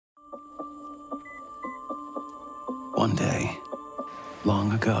One day,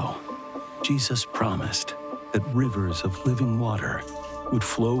 long ago, Jesus promised that rivers of living water would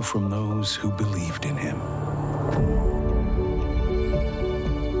flow from those who believed in him.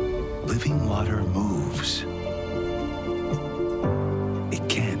 Living water moves. It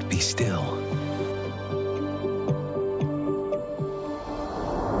can't be still.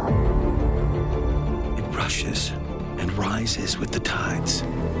 It rushes and rises with the tides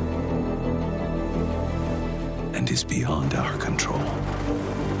and is beyond our control.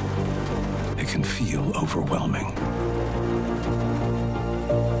 It can feel overwhelming.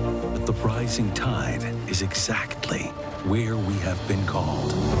 But the rising tide is exactly where we have been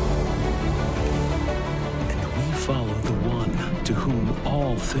called. And we follow the one to whom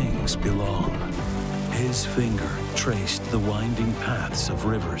all things belong. His finger traced the winding paths of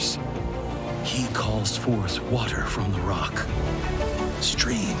rivers. He calls forth water from the rock,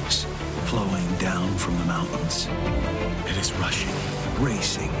 streams flowing down from the mountains. It is rushing,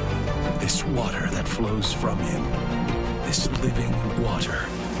 racing, this water that flows from him, this living water,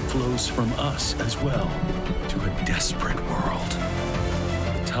 flows from us as well to a desperate world.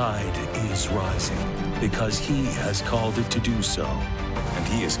 The tide is rising because he has called it to do so, and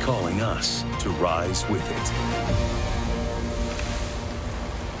he is calling us to rise with it.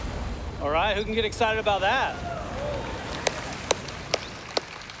 All right, who can get excited about that?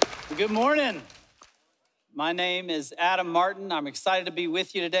 Good morning. My name is Adam Martin. I'm excited to be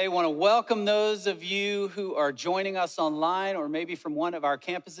with you today. I want to welcome those of you who are joining us online or maybe from one of our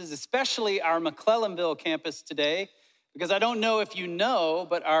campuses, especially our McClellanville campus today, because I don't know if you know,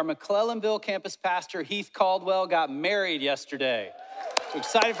 but our McClellanville campus pastor, Heath Caldwell, got married yesterday. So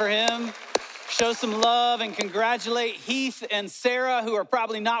excited for him. Show some love and congratulate Heath and Sarah, who are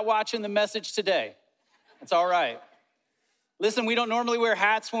probably not watching the message today. That's all right. Listen, we don't normally wear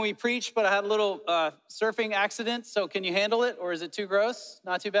hats when we preach, but I had a little surfing accident, so can you handle it, or is it too gross?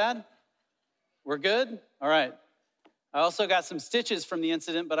 Not too bad? We're good? All right. I also got some stitches from the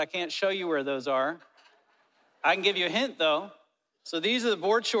incident, but I can't show you where those are. I can give you a hint, though. So these are the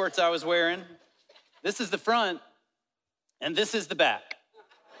board shorts I was wearing. This is the front, and this is the back.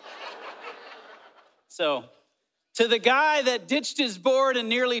 So to the guy that ditched his board and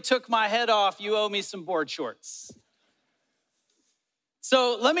nearly took my head off, you owe me some board shorts.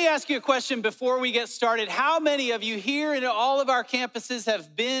 So let me ask you a question before we get started. How many of you here in all of our campuses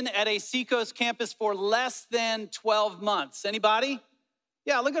have been at a Seacoast campus for less than 12 months? Anybody?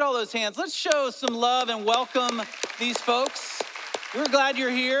 Yeah, look at all those hands. Let's show some love and welcome these folks. We're glad you're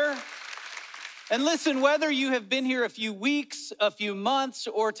here. And listen, whether you have been here a few weeks, a few months,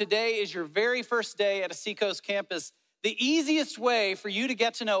 or today is your very first day at a Seacoast campus, the easiest way for you to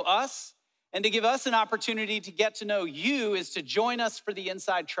get to know us and to give us an opportunity to get to know you is to join us for the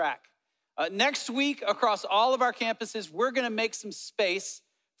Inside Track. Next week, across all of our campuses, we're gonna make some space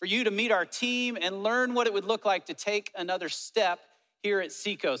for you to meet our team and learn what it would look like to take another step here at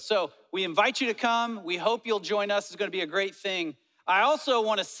Seacoast. So we invite you to come. We hope you'll join us. It's gonna be a great thing. I also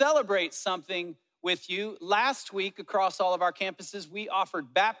wanna celebrate something with you. Last week, across all of our campuses, we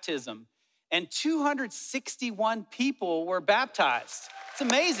offered baptism, and 261 people were baptized. It's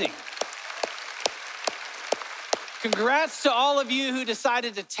amazing. Congrats to all of you who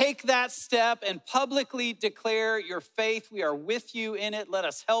decided to take that step and publicly declare your faith. We are with you in it. Let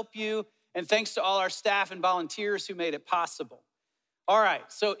us help you. And thanks to all our staff and volunteers who made it possible. All right,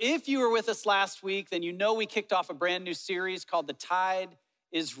 so if you were with us last week, then you know we kicked off a brand new series called The Tide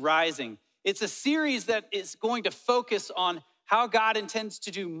is Rising. It's a series that is going to focus on how God intends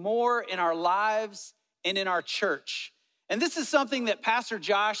to do more in our lives and in our church. And this is something that Pastor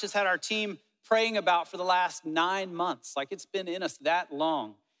Josh has had our team praying about for the last 9 months, like it's been in us that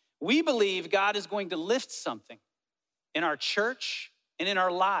long. We believe God is going to lift something in our church and in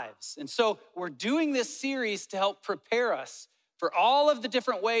our lives. And so we're doing this series to help prepare us for all of the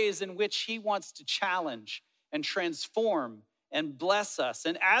different ways in which he wants to challenge and transform and bless us.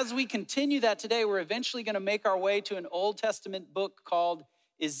 And as we continue that today, we're eventually gonna make our way to an Old Testament book called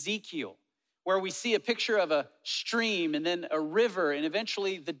Ezekiel, where we see a picture of a stream and then a river and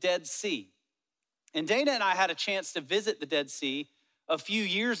eventually the Dead Sea. And Dana and I had a chance to visit the Dead Sea a few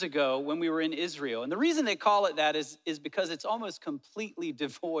years ago when we were in Israel. And the reason they call it that is because it's almost completely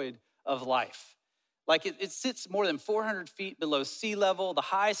devoid of life. Like it sits more than 400 feet below sea level. The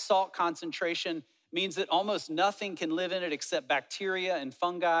high salt concentration means that almost nothing can live in it except bacteria and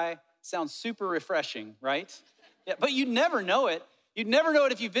fungi. Sounds super refreshing, right? Yeah, but you'd never know it. You'd never know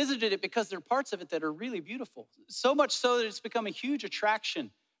it if you visited it because there are parts of it that are really beautiful. So much so that it's become a huge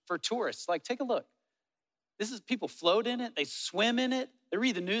attraction for tourists. Like, take a look. This is people float in it, they swim in it, they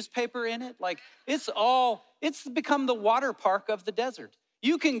read the newspaper in it. Like it's become the water park of the desert.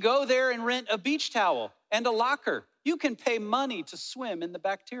 You can go there and rent a beach towel and a locker. You can pay money to swim in the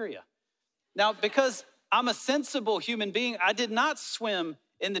bacteria. Now, because I'm a sensible human being, I did not swim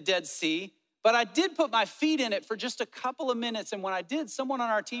in the Dead Sea, but I did put my feet in it for just a couple of minutes. And when I did, someone on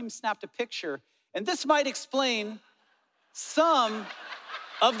our team snapped a picture. And this might explain some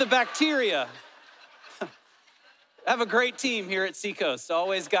of the bacteria. I have a great team here at Seacoast.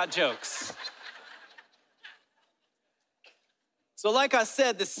 Always got jokes. So like I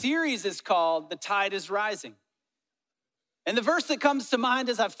said, the series is called The Tide is Rising. And the verse that comes to mind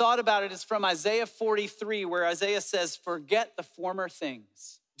as I've thought about it is from Isaiah 43, where Isaiah says, "Forget the former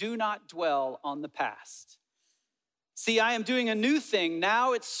things. Do not dwell on the past. See, I am doing a new thing.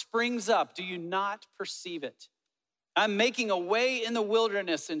 Now it springs up. Do you not perceive it? I'm making a way in the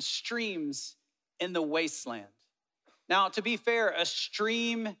wilderness and streams in the wasteland." Now, to be fair, a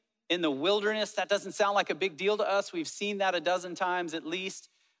stream in the wilderness, that doesn't sound like a big deal to us. We've seen that a dozen times at least.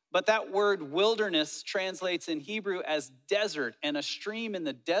 But that word wilderness translates in Hebrew as desert, and a stream in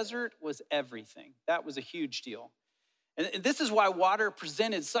the desert was everything. That was a huge deal. And this is why water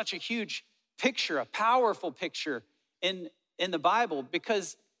presented such a huge picture, a powerful picture in the Bible,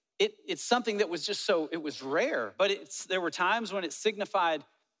 because it's something that was just it was rare. But there were times when it signified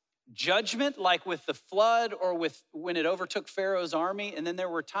judgment, like with the flood or when it overtook Pharaoh's army. And then there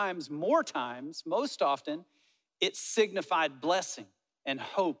were most often, it signified blessing and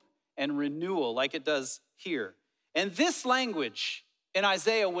hope and renewal like it does here. And this language in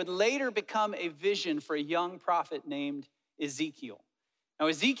Isaiah would later become a vision for a young prophet named Ezekiel. Now,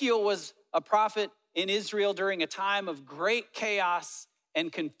 Ezekiel was a prophet in Israel during a time of great chaos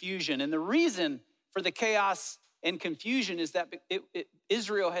and confusion. And the reason for the chaos and confusion is that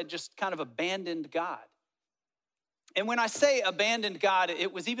Israel had just kind of abandoned God. And when I say abandoned God,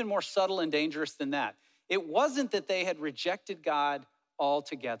 it was even more subtle and dangerous than that. It wasn't that they had rejected God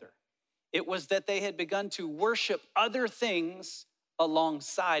altogether. It was that they had begun to worship other things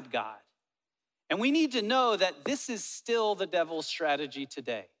alongside God. And we need to know that this is still the devil's strategy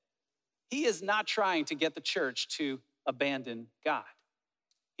today. He is not trying to get the church to abandon God.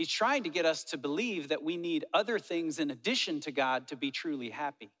 He's trying to get us to believe that we need other things in addition to God to be truly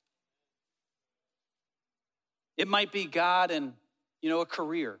happy. It might be God and, a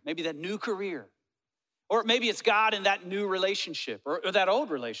career, maybe that new career. Or maybe it's God and that new relationship or that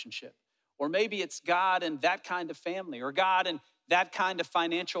old relationship. Or maybe it's God and that kind of family or God and that kind of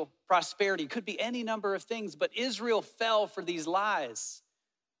financial prosperity. It could be any number of things, but Israel fell for these lies.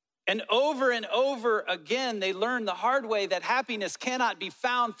 And over again, they learned the hard way that happiness cannot be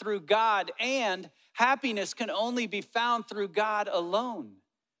found through God, and happiness can only be found through God alone.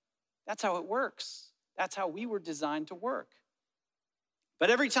 That's how it works. That's how we were designed to work. But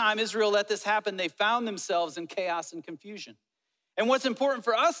every time Israel let this happen, they found themselves in chaos and confusion. And what's important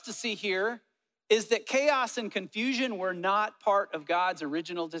for us to see here is that chaos and confusion were not part of God's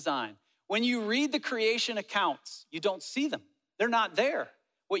original design. When you read the creation accounts, you don't see them. They're not there.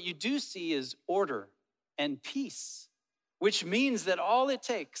 What you do see is order and peace, which means that all it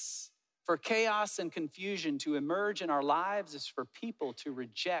takes for chaos and confusion to emerge in our lives is for people to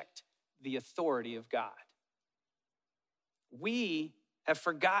reject the authority of God. We have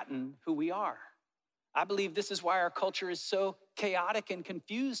forgotten who we are. I believe this is why our culture is so chaotic and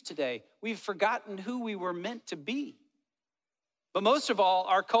confused today. We've forgotten who we were meant to be. But most of all,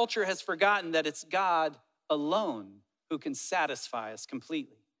 our culture has forgotten that it's God alone who can satisfy us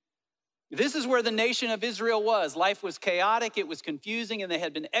completely. This is where the nation of Israel was. Life was chaotic, it was confusing, and they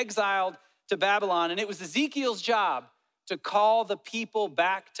had been exiled to Babylon. And it was Ezekiel's job to call the people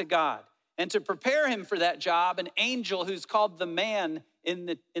back to God. And to prepare him for that job, an angel who's called the man in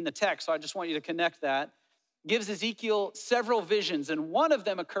the text, so I just want you to connect that, gives Ezekiel several visions. And one of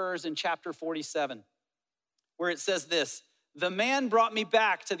them occurs in chapter 47, where it says this: "The man brought me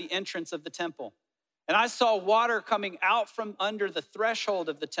back to the entrance of the temple. And I saw water coming out from under the threshold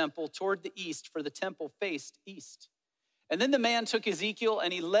of the temple toward the east, for the temple faced east. And then the man took Ezekiel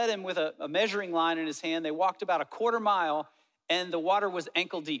and he led him with a measuring line in his hand. They walked about a quarter mile and the water was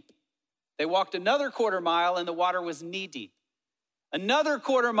ankle deep. They walked another quarter mile and the water was knee deep. Another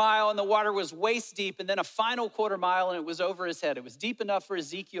quarter mile and the water was waist deep, and then a final quarter mile and it was over his head. It was deep enough for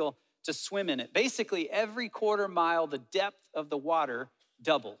Ezekiel to swim in it. Basically, every quarter mile, the depth of the water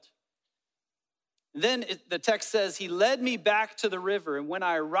doubled. Then the text says, he led me back to the river, and when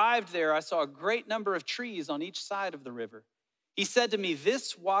I arrived there, I saw a great number of trees on each side of the river. He said to me,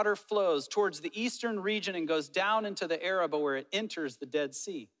 this water flows towards the eastern region and goes down into the Arabah where it enters the Dead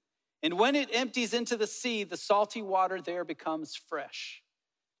Sea. And when it empties into the sea, the salty water there becomes fresh.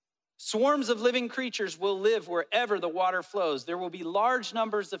 Swarms of living creatures will live wherever the water flows. There will be large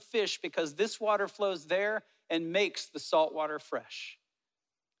numbers of fish because this water flows there and makes the salt water fresh.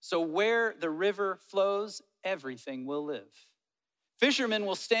 So where the river flows, everything will live. Fishermen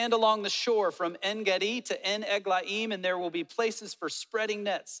will stand along the shore from En-Gedi to En-Eglaim, and there will be places for spreading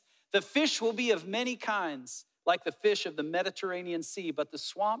nets. The fish will be of many kinds, like the fish of the Mediterranean Sea, but the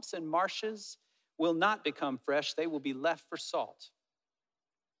swamps and marshes will not become fresh. They will be left for salt.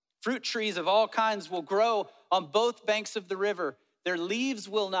 Fruit trees of all kinds will grow on both banks of the river. Their leaves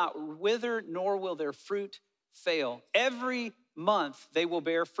will not wither, nor will their fruit fail. Every month they will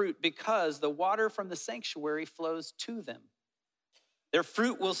bear fruit because the water from the sanctuary flows to them. Their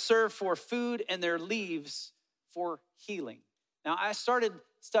fruit will serve for food and their leaves for healing. Now, I started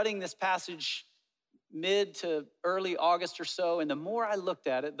studying this passage mid to early August or so, and the more I looked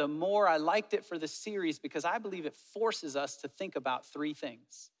at it, the more I liked it for this series because I believe it forces us to think about three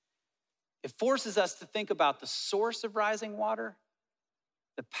things. It forces us to think about the source of rising water,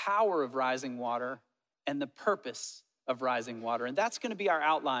 the power of rising water, and the purpose of rising water. And that's going to be our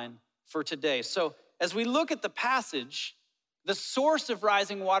outline for today. So as we look at the passage, the source of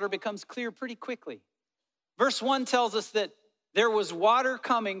rising water becomes clear pretty quickly. Verse 1 tells us that there was water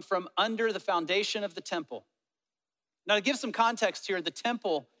coming from under the foundation of the temple. Now, to give some context here, the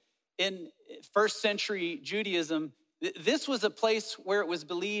temple in first century Judaism, this was a place where it was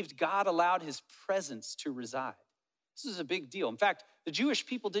believed God allowed his presence to reside. This is a big deal. In fact, the Jewish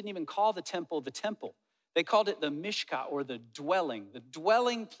people didn't even call the temple. They called it the Mishkah, or the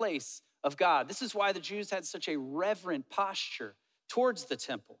dwelling place of God. This is why the Jews had such a reverent posture towards the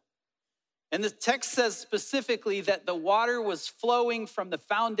temple. And the text says specifically that the water was flowing from the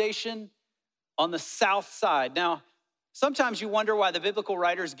foundation on the south side. Now, sometimes you wonder why the biblical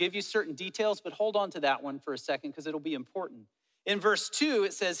writers give you certain details, but hold on to that one for a second because it'll be important. In verse 2,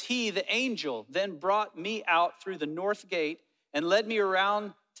 it says, he, the angel, then brought me out through the north gate and led me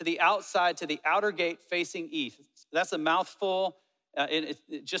around to the outside, to the outer gate facing east. That's a mouthful.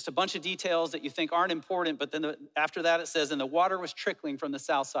 Just a bunch of details that you think aren't important, but then after that it says, and the water was trickling from the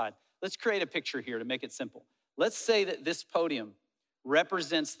south side. Let's create a picture here to make it simple. Let's say that this podium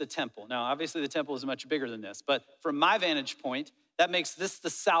represents the temple. Now, obviously the temple is much bigger than this, but from my vantage point, that makes this the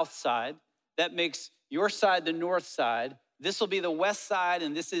south side. That makes your side the north side. This will be the west side,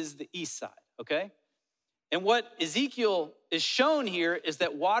 and this is the east side, okay? And what Ezekiel is shown here is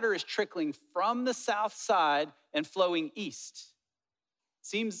that water is trickling from the south side and flowing east.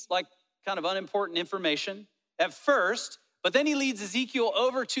 Seems like kind of unimportant information at first, but then he leads Ezekiel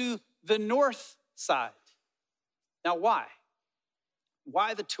over to the north side. Now, why?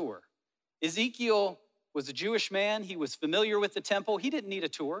 Why the tour? Ezekiel was a Jewish man. He was familiar with the temple. He didn't need a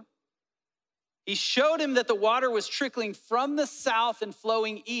tour. He showed him that the water was trickling from the south and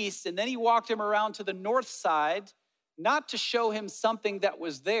flowing east, and then he walked him around to the north side, not to show him something that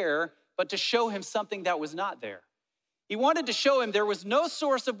was there, but to show him something that was not there. He wanted to show him there was no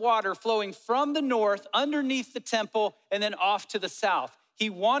source of water flowing from the north underneath the temple and then off to the south. He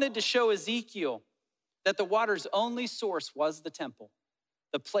wanted to show Ezekiel that the water's only source was the temple,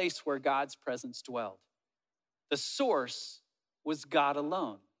 the place where God's presence dwelled. The source was God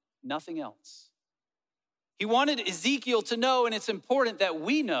alone, nothing else. He wanted Ezekiel to know, and it's important that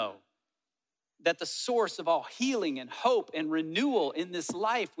we know, that the source of all healing and hope and renewal in this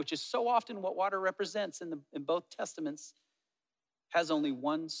life, which is so often what water represents in both testaments, has only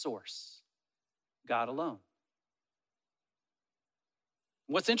one source: God alone.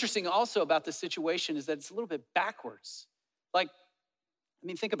 What's interesting also about this situation is that it's a little bit backwards.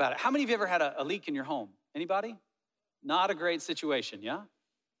 Think about it. How many of you ever had a leak in your home? Anybody? Not a great situation, yeah?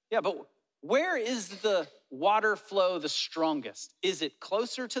 Yeah, but where is the water flow the strongest? Is it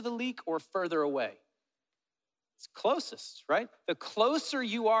closer to the leak or further away? It's closest, right? The closer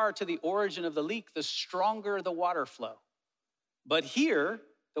you are to the origin of the leak, the stronger the water flow. But here,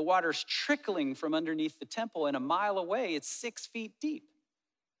 the water's trickling from underneath the temple, and a mile away, it's 6 feet deep.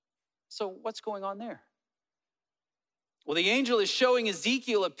 So what's going on there? Well, the angel is showing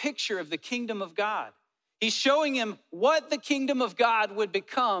Ezekiel a picture of the kingdom of God. He's showing him what the kingdom of God would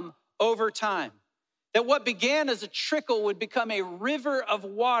become over time. That what began as a trickle would become a river of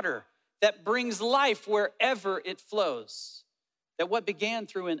water that brings life wherever it flows. That what began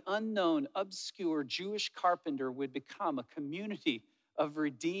through an unknown, obscure Jewish carpenter would become a community of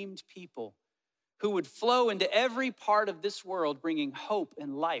redeemed people who would flow into every part of this world, bringing hope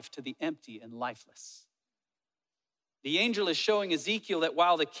and life to the empty and lifeless. The angel is showing Ezekiel that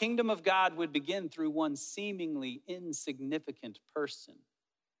while the kingdom of God would begin through one seemingly insignificant person,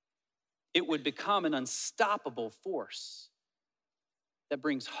 it would become an unstoppable force that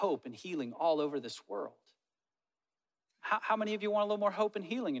brings hope and healing all over this world. How many of you want a little more hope and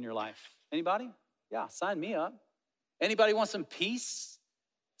healing in your life? Anybody? Yeah, sign me up. Anybody want some peace,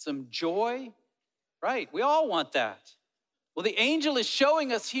 some joy? Right, we all want that. Well, the angel is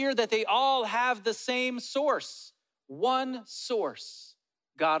showing us here that they all have the same source, one source,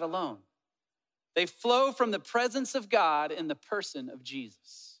 God alone. They flow from the presence of God in the person of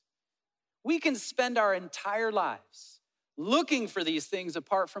Jesus. We can spend our entire lives looking for these things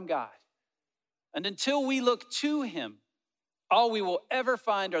apart from God. And until we look to him, all we will ever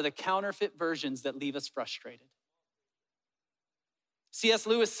find are the counterfeit versions that leave us frustrated. C.S.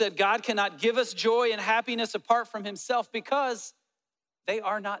 Lewis said, God cannot give us joy and happiness apart from himself because they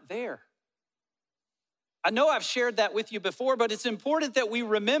are not there. I know I've shared that with you before, but it's important that we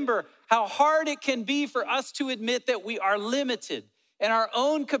remember how hard it can be for us to admit that we are limited in our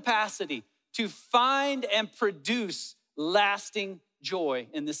own capacity to find and produce lasting joy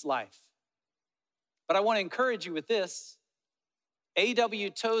in this life. But I want to encourage you with this.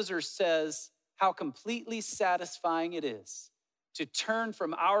 A.W. Tozer says how completely satisfying it is to turn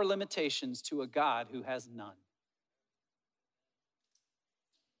from our limitations to a God who has none.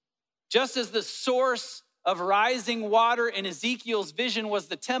 Just as the source of rising water in Ezekiel's vision was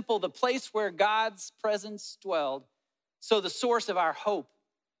the temple, the place where God's presence dwelled, so the source of our hope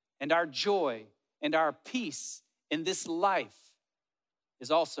and our joy and our peace in this life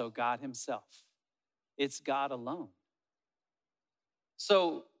is also God himself. It's God alone.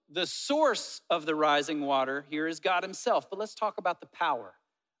 So the source of the rising water here is God himself. But let's talk about the power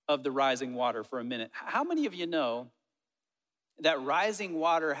of the rising water for a minute. How many of you know that rising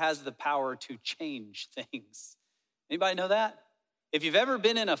water has the power to change things? Anybody know that? If you've ever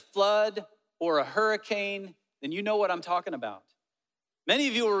been in a flood or a hurricane, then you know what I'm talking about. Many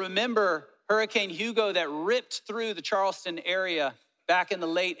of you will remember Hurricane Hugo that ripped through the Charleston area back in the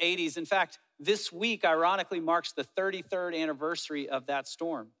late 80s. In fact, this week, ironically, marks the 33rd anniversary of that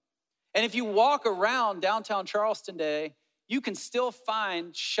storm. And if you walk around downtown Charleston today, you can still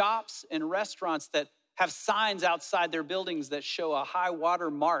find shops and restaurants that have signs outside their buildings that show a high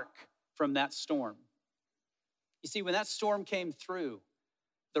water mark from that storm. You see, when that storm came through,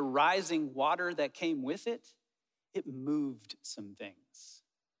 the rising water that came with it, it moved some things.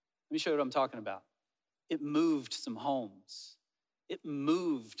 Let me show you what I'm talking about. It moved some homes. It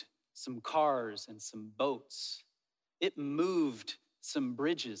moved some cars and some boats. It moved some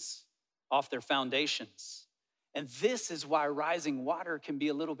bridges off their foundations. And this is why rising water can be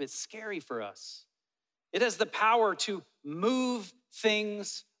a little bit scary for us. It has the power to move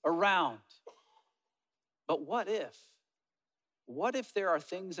things around. But what if? What if there are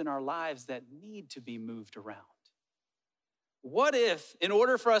things in our lives that need to be moved around? What if, in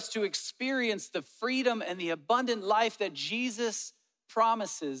order for us to experience the freedom and the abundant life that Jesus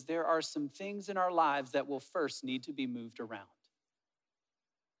promises, there are some things in our lives that will first need to be moved around?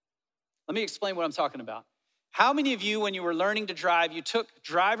 Let me explain what I'm talking about. How many of you, when you were learning to drive, you took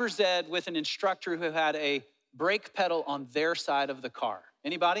driver's ed with an instructor who had a brake pedal on their side of the car?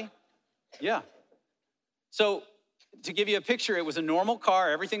 Anybody? Yeah. So to give you a picture, it was a normal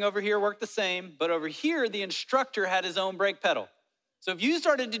car. Everything over here worked the same, but over here, the instructor had his own brake pedal. So if you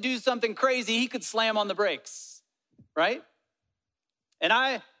started to do something crazy, he could slam on the brakes, right?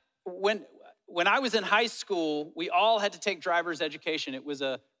 And when I was in high school, we all had to take driver's education. It was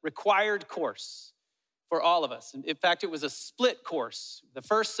a required course for all of us. In fact, it was a split course. The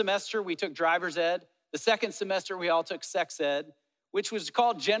first semester, we took driver's ed. The second semester, we all took sex ed, which was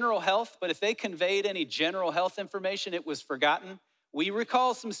called general health. But if they conveyed any general health information, it was forgotten. We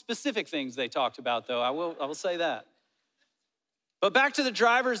recall some specific things they talked about, though. I will say that. But back to the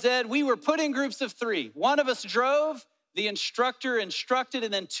driver's ed, we were put in groups of 3. One of us drove, the instructor instructed,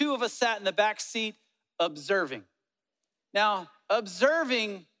 and then 2 of us sat in the back seat observing. Now,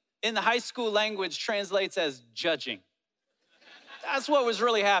 observing in the high school language translates as judging. That's what was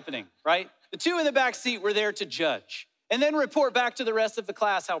really happening, right? The 2 in the back seat were there to judge and then report back to the rest of the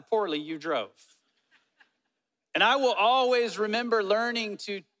class how poorly you drove. And I will always remember learning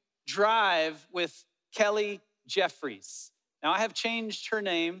to drive with Kelly Jeffries. Now, I have changed her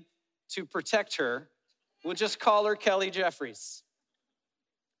name to protect her. We'll just call her Kelly Jeffries.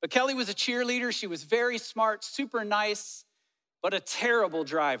 But Kelly was a cheerleader. She was very smart, super nice, but a terrible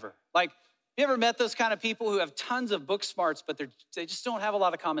driver. Like, you ever met those kind of people who have tons of book smarts, but they just don't have a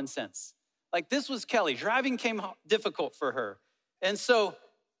lot of common sense? Like, this was Kelly. Driving came difficult for her. And so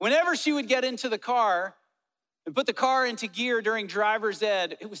whenever she would get into the car and put the car into gear during driver's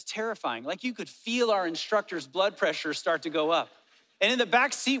ed, it was terrifying. Like, you could feel our instructor's blood pressure start to go up. And in the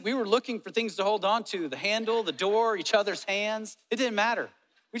back seat, we were looking for things to hold on to, the handle, the door, each other's hands. It didn't matter.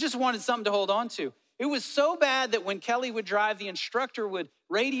 We just wanted something to hold on to. It was so bad that when Kelly would drive, the instructor would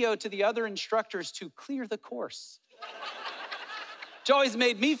radio to the other instructors to clear the course. Which always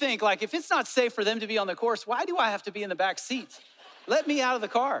made me think, like, if it's not safe for them to be on the course, why do I have to be in the back seat? Let me out of the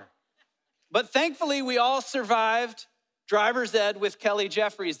car. But thankfully, we all survived driver's ed with Kelly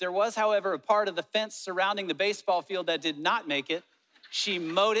Jeffries. There was, however, a part of the fence surrounding the baseball field that did not make it. She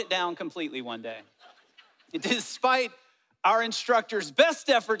mowed it down completely one day. Despite our instructor's best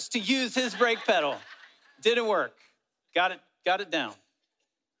efforts to use his brake pedal, didn't work. Got it down.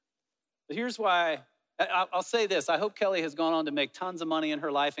 But here's why. I'll say this. I hope Kelly has gone on to make tons of money in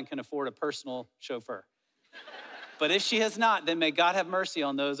her life and can afford a personal chauffeur. But if she has not, then may God have mercy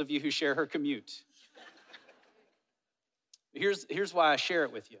on those of you who share her commute. Here's why I share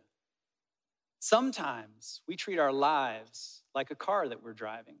it with you. Sometimes we treat our lives like a car that we're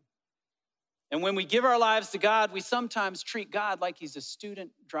driving. And when we give our lives to God, we sometimes treat God like he's a student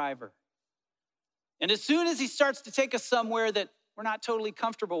driver. And as soon as he starts to take us somewhere that we're not totally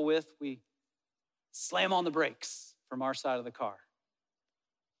comfortable with, we slam on the brakes from our side of the car.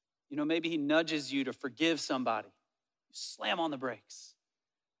 You know, maybe he nudges you to forgive somebody. You slam on the brakes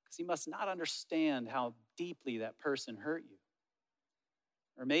because he must not understand how deeply that person hurt you.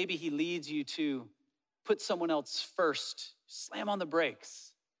 Or maybe he leads you to put someone else first. Slam on the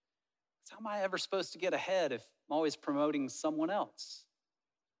brakes. How am I ever supposed to get ahead if I'm always promoting someone else?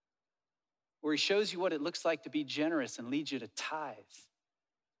 Or he shows you what it looks like to be generous and leads you to tithe.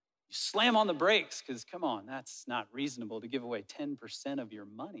 You slam on the brakes because, come on, that's not reasonable to give away 10% of your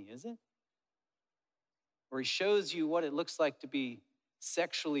money, is it? Or he shows you what it looks like to be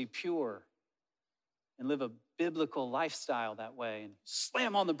sexually pure and live a biblical lifestyle that way, and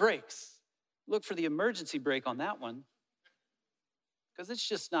slam on the brakes. Look for the emergency brake on that one, because it's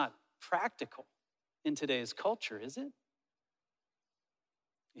just not practical in today's culture, is it?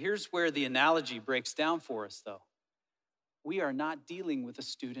 Here's where the analogy breaks down for us, though. We are not dealing with a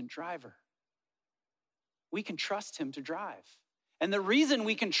student driver. We can trust him to drive. And the reason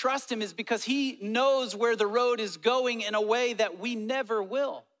we can trust him is because he knows where the road is going in a way that we never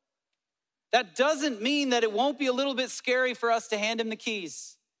will. That doesn't mean that it won't be a little bit scary for us to hand him the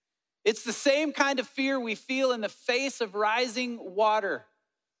keys. It's the same kind of fear we feel in the face of rising water.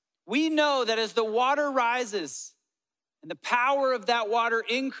 We know that as the water rises and the power of that water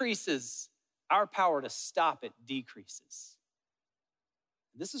increases, our power to stop it decreases.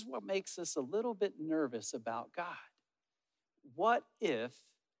 This is what makes us a little bit nervous about God. What if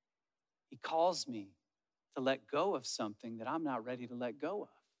he calls me to let go of something that I'm not ready to let go of?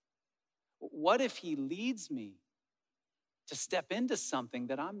 What if he leads me to step into something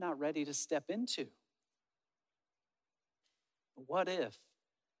that I'm not ready to step into? What if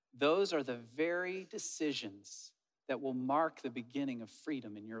those are the very decisions that will mark the beginning of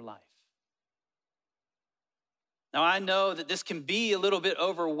freedom in your life? Now, I know that this can be a little bit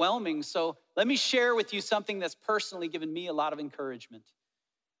overwhelming, so let me share with you something that's personally given me a lot of encouragement.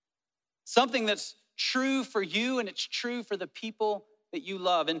 Something that's true for you and it's true for the people that you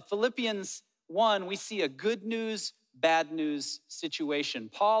love. In Philippians 1, we see a good news, bad news situation.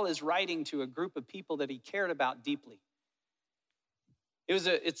 Paul is writing to a group of people that he cared about deeply.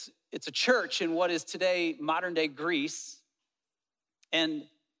 It's a church in what is today modern day Greece, and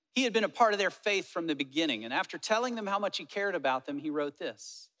he had been a part of their faith from the beginning. And after telling them how much he cared about them, he wrote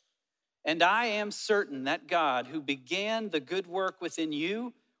this: "And I am certain that God, who began the good work within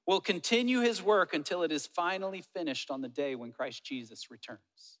you, will continue his work until it is finally finished on the day when Christ Jesus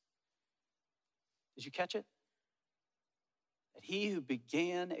returns." Did you catch it? That he who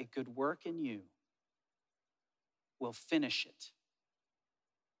began a good work in you will finish it.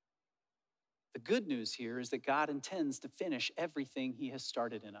 The good news here is that God intends to finish everything he has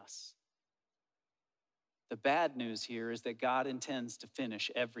started in us. The bad news here is that God intends to finish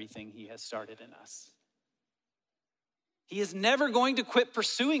everything he has started in us. He is never going to quit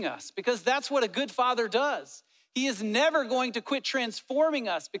pursuing us because that's what a good father does. He is never going to quit transforming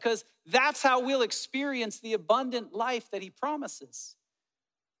us because that's how we'll experience the abundant life that he promises.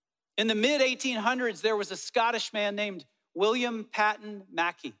 In the mid-1800s, there was a Scottish man named William Paton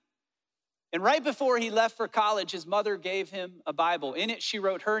Mackey. And right before he left for college, his mother gave him a Bible. In it, she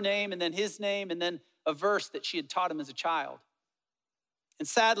wrote her name and then his name and then a verse that she had taught him as a child. And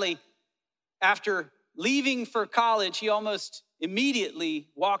sadly, after leaving for college, he almost immediately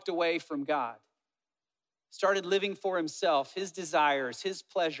walked away from God. Started living for himself, his desires, his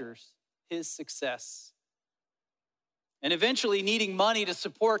pleasures, his success. And eventually, needing money to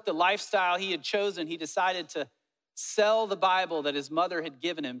support the lifestyle he had chosen, he decided to sell the Bible that his mother had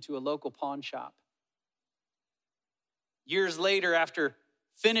given him to a local pawn shop. Years later, after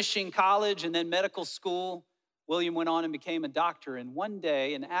finishing college and then medical school, William went on and became a doctor. And one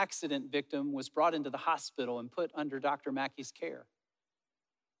day, an accident victim was brought into the hospital and put under Dr. Mackey's care.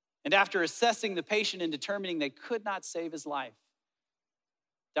 And after assessing the patient and determining they could not save his life,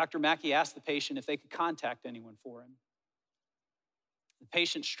 Dr. Mackey asked the patient if they could contact anyone for him. The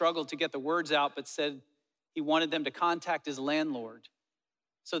patient struggled to get the words out, but said he wanted them to contact his landlord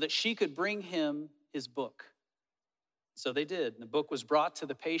so that she could bring him his book. So they did. And the book was brought to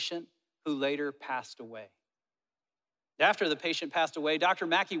the patient, who later passed away. After the patient passed away, Dr.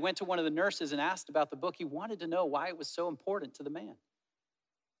 Mackey went to one of the nurses and asked about the book. He wanted to know why it was so important to the man.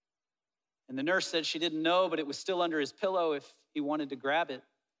 And the nurse said she didn't know, but it was still under his pillow if he wanted to grab it,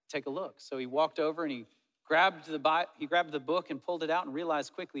 take a look. So he walked over and he grabbed the book and pulled it out and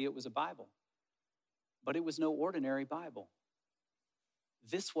realized quickly it was a Bible. But it was no ordinary Bible.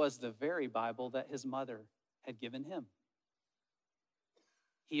 This was the very Bible that his mother had given him.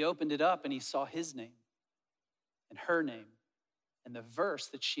 He opened it up and he saw his name and her name and the verse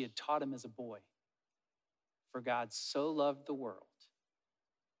that she had taught him as a boy. For God so loved the world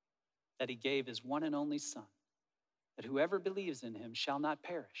that he gave his one and only Son, that whoever believes in him shall not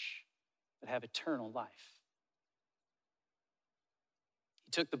perish, but have eternal life.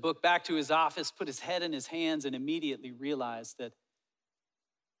 He took the book back to his office, put his head in his hands, and immediately realized that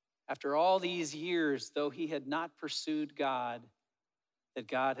after all these years, though he had not pursued God, that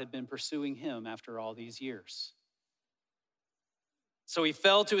God had been pursuing him after all these years. So he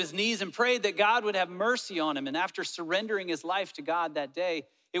fell to his knees and prayed that God would have mercy on him. And after surrendering his life to God that day,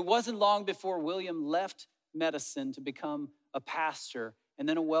 it wasn't long before William left medicine to become a pastor and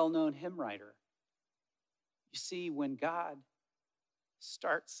then a well-known hymn writer. You see, when God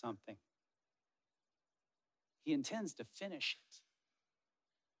starts something, he intends to finish it.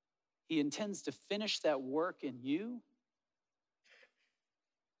 He intends to finish that work in you.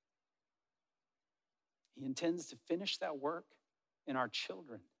 He intends to finish that work in our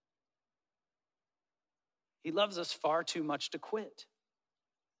children. He loves us far too much to quit.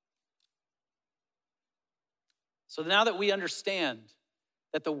 So now that we understand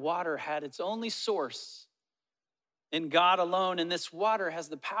that the water had its only source in God alone, and this water has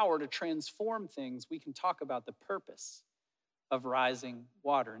the power to transform things, we can talk about the purpose of rising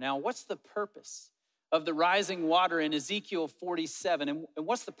water. Now, what's the purpose of the rising water in Ezekiel 47? And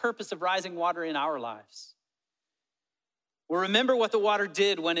what's the purpose of rising water in our lives? Well, remember what the water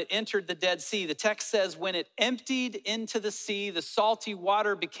did when it entered the Dead Sea. The text says, when it emptied into the sea, the salty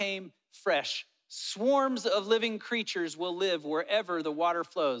water became fresh. Swarms of living creatures will live wherever the water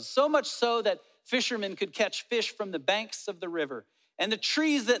flows. So much so that fishermen could catch fish from the banks of the river. And the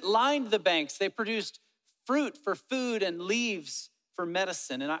trees that lined the banks, they produced fruit for food and leaves for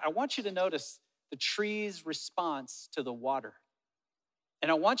medicine. And I want you to notice the tree's response to the water. And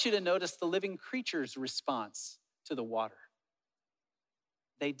I want you to notice the living creature's response to the water.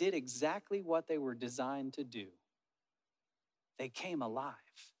 They did exactly what they were designed to do. They came alive.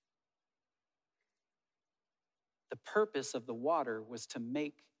 The purpose of the water was to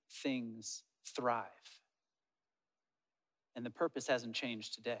make things thrive. And the purpose hasn't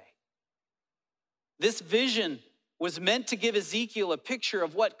changed today. This vision was meant to give Ezekiel a picture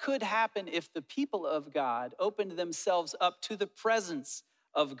of what could happen if the people of God opened themselves up to the presence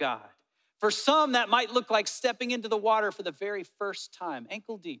of God. For some, that might look like stepping into the water for the very first time,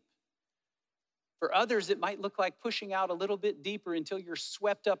 ankle deep. For others, it might look like pushing out a little bit deeper until you're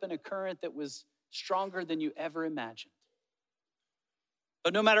swept up in a current that was stronger than you ever imagined.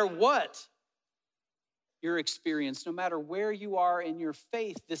 But no matter what your experience, no matter where you are in your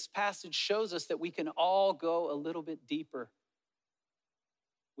faith, this passage shows us that we can all go a little bit deeper,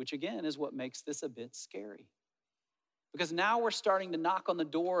 which again is what makes this a bit scary. Because now we're starting to knock on the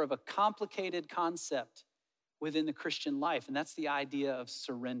door of a complicated concept within the Christian life, and that's the idea of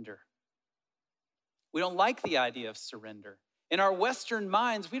surrender. We don't like the idea of surrender. In our Western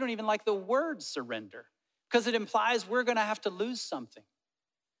minds, we don't even like the word surrender because it implies we're going to have to lose something.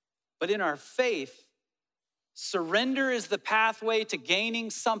 But in our faith, surrender is the pathway to gaining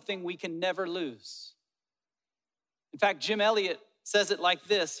something we can never lose. In fact, Jim Elliot says it like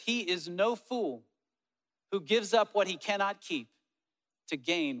this: he is no fool who gives up what he cannot keep to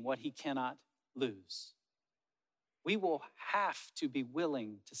gain what he cannot lose. We will have to be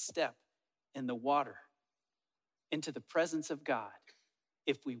willing to step in the water into the presence of God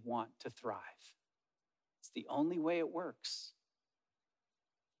if we want to thrive. It's the only way it works.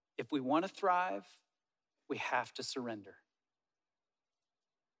 If we want to thrive, we have to surrender.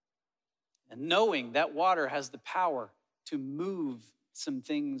 And knowing that water has the power to move some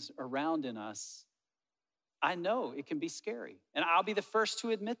things around in us, I know it can be scary. And I'll be the first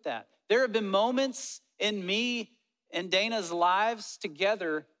to admit that. There have been moments in me and Dana's lives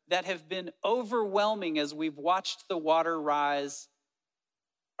together that have been overwhelming as we've watched the water rise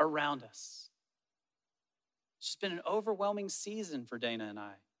around us. It's just been an overwhelming season for Dana and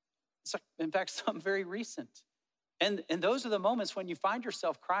I. It's like, in fact, some very recent. And those are the moments when you find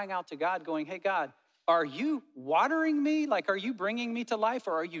yourself crying out to God, going, hey, God, are you watering me? Like, are you bringing me to life,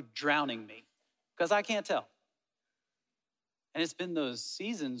 or are you drowning me? Because I can't tell. And it's been those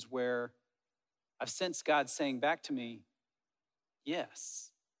seasons where I've sensed God saying back to me,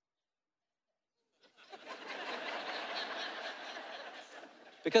 yes.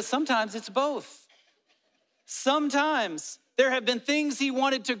 Because sometimes it's both. Sometimes there have been things he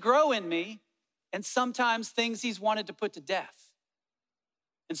wanted to grow in me, and sometimes things he's wanted to put to death.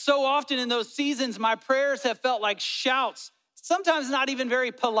 And so often in those seasons, my prayers have felt like shouts, sometimes not even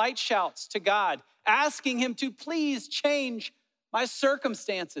very polite shouts to God, asking him to please change my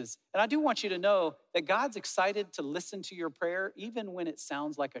circumstances. And I do want you to know that God's excited to listen to your prayer, even when it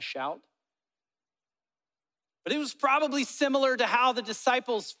sounds like a shout. But it was probably similar to how the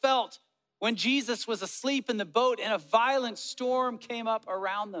disciples felt when Jesus was asleep in the boat and a violent storm came up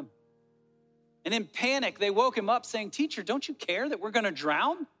around them. And in panic, they woke him up saying, teacher, don't you care that we're going to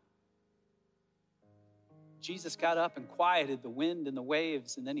drown? Jesus got up and quieted the wind and the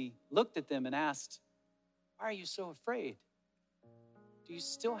waves, and then he looked at them and asked, why are you so afraid? Do you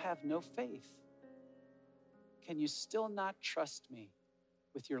still have no faith? Can you still not trust me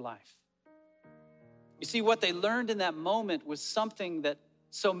with your life? You see, what they learned in that moment was something that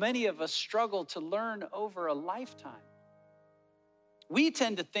so many of us struggle to learn over a lifetime. We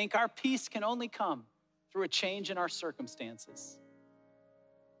tend to think our peace can only come through a change in our circumstances.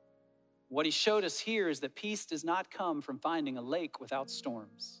 What he showed us here is that peace does not come from finding a lake without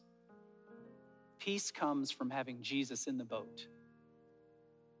storms. Peace comes from having Jesus in the boat.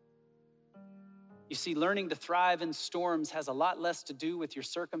 You see, learning to thrive in storms has a lot less to do with your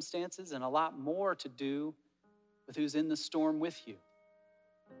circumstances and a lot more to do with who's in the storm with you.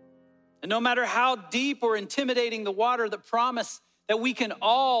 And no matter how deep or intimidating the water, the promise that we can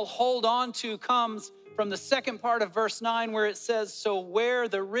all hold on to comes from the second part of verse 9, where it says, so where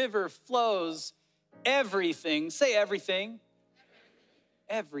the river flows, everything, say everything,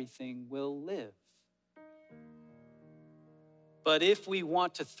 everything will live. But if we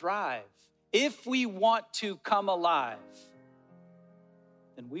want to thrive, if we want to come alive,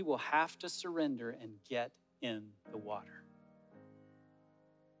 then we will have to surrender and get in the water.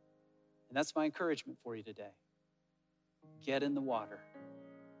 And that's my encouragement for you today. Get in the water.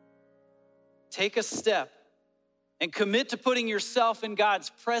 Take a step and commit to putting yourself in God's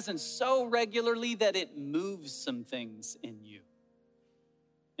presence so regularly that it moves some things in you.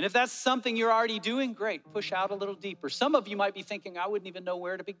 And if that's something you're already doing, great, push out a little deeper. Some of you might be thinking, I wouldn't even know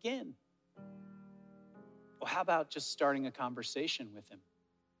where to begin. Well, how about just starting a conversation with him?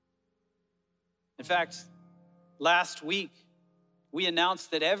 In fact, last week, we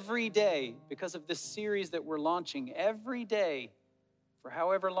announced that every day, because of this series that we're launching, every day, for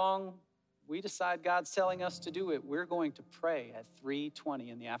however long we decide God's telling us to do it, we're going to pray at 3:20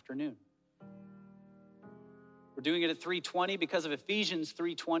 in the afternoon. We're doing it at 3:20 because of Ephesians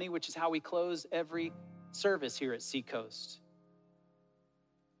 3:20, which is how we close every service here at Seacoast.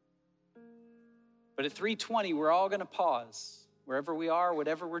 But at 3:20, we're all going to pause wherever we are,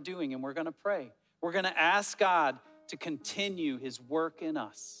 whatever we're doing, and we're going to pray. We're going to ask God to continue his work in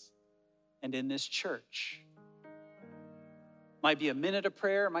us and in this church. Might be a minute of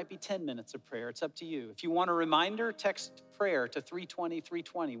prayer, it might be 10 minutes of prayer. It's up to you. If you want a reminder, text prayer to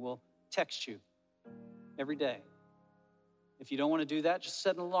 320. We'll text you every day. If you don't want to do that, just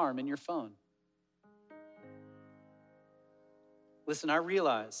set an alarm in your phone. Listen, I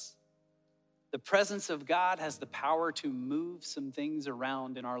realize the presence of God has the power to move some things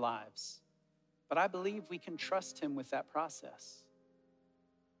around in our lives. But I believe we can trust him with that process.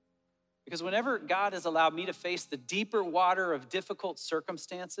 Because whenever God has allowed me to face the deeper water of difficult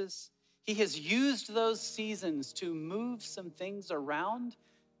circumstances, he has used those seasons to move some things around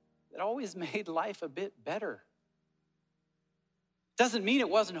that always made life a bit better. Doesn't mean it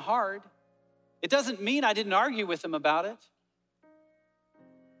wasn't hard. It doesn't mean I didn't argue with him about it.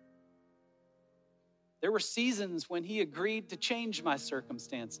 There were seasons when he agreed to change my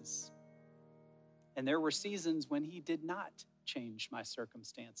circumstances. And there were seasons when he did not change my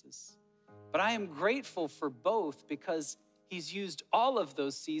circumstances. But I am grateful for both because he's used all of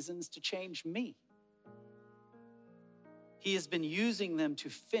those seasons to change me. He has been using them to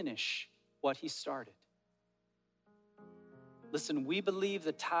finish what he started. Listen, we believe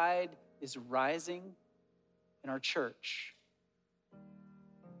the tide is rising in our church.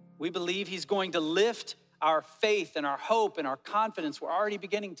 We believe he's going to lift our faith and our hope and our confidence. We're already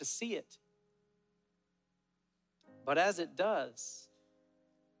beginning to see it. But as it does,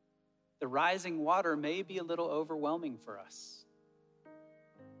 the rising water may be a little overwhelming for us.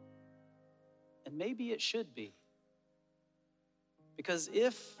 And maybe it should be. Because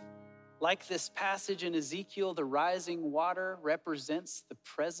if, like this passage in Ezekiel, the rising water represents the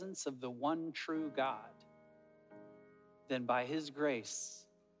presence of the one true God, then by his grace,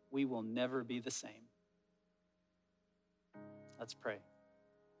 we will never be the same. Let's pray.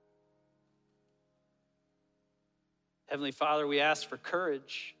 Heavenly Father, we ask for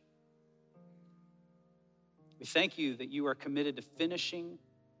courage. We thank you that you are committed to finishing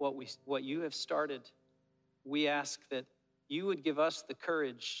what you have started. We ask that you would give us the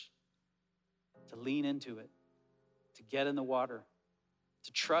courage to lean into it, to get in the water,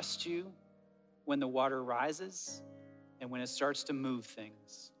 to trust you when the water rises and when it starts to move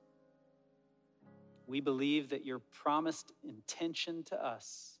things. We believe that your promised intention to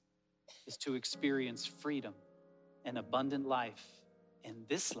us is to experience freedom and abundant life in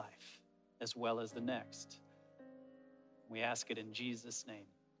this life as well as the next. We ask it in Jesus' name.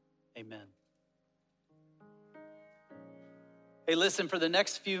 Amen. Hey, listen, for the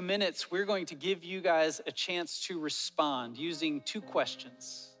next few minutes, we're going to give you guys a chance to respond using two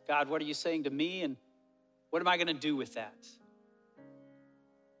questions. God, what are you saying to me? And what am I going to do with that?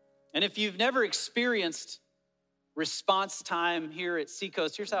 And if you've never experienced response time here at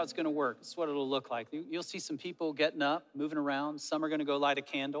Seacoast, here's how it's going to work. This is what it'll look like. You'll see some people getting up, moving around. Some are going to go light a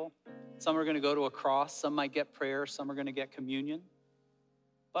candle. Some are going to go to a cross. Some might get prayer. Some are going to get communion.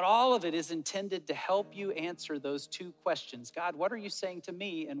 But all of it is intended to help you answer those two questions. God, what are you saying to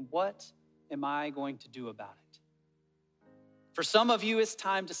me? And what am I going to do about it? For some of you, it's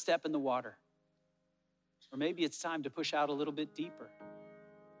time to step in the water. Or maybe it's time to push out a little bit deeper.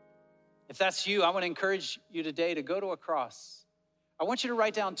 If that's you, I want to encourage you today to go to a cross. I want you to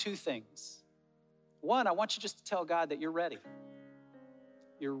write down two things. One, I want you just to tell God that you're ready.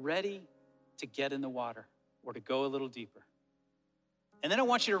 You're ready to get in the water or to go a little deeper. And then I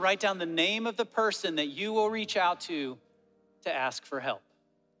want you to write down the name of the person that you will reach out to ask for help.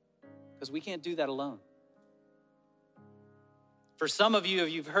 Because we can't do that alone. For some of you,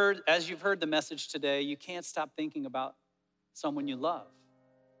 as you've heard the message today, you can't stop thinking about someone you love.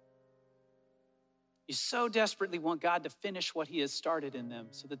 You so desperately want God to finish what he has started in them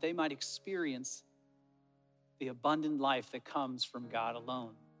so that they might experience the abundant life that comes from God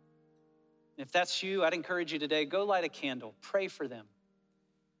alone. And if that's you, I'd encourage you today, go light a candle, pray for them.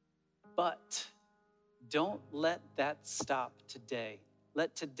 But don't let that stop today.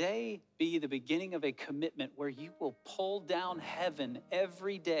 Let today be the beginning of a commitment where you will pull down heaven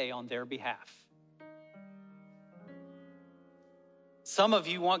every day on their behalf. Some of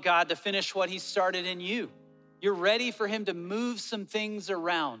you want God to finish what he started in you. You're ready for him to move some things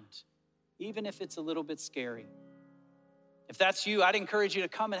around, even if it's a little bit scary. If that's you, I'd encourage you to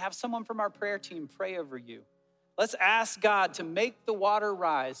come and have someone from our prayer team pray over you. Let's ask God to make the water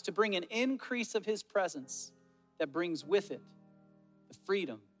rise, to bring an increase of his presence that brings with it the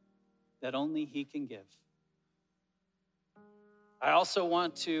freedom that only he can give. I also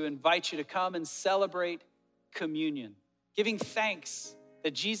want to invite you to come and celebrate communion, giving thanks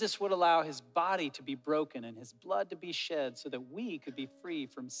that Jesus would allow his body to be broken and his blood to be shed so that we could be free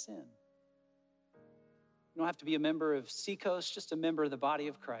from sin. You don't have to be a member of Seacoast, just a member of the body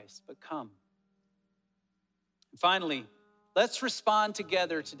of Christ, but come. And finally, let's respond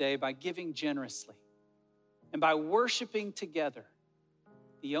together today by giving generously and by worshiping together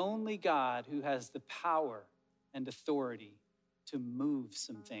the only God who has the power and authority to move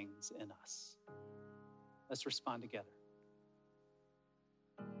some things in us. Let's respond together.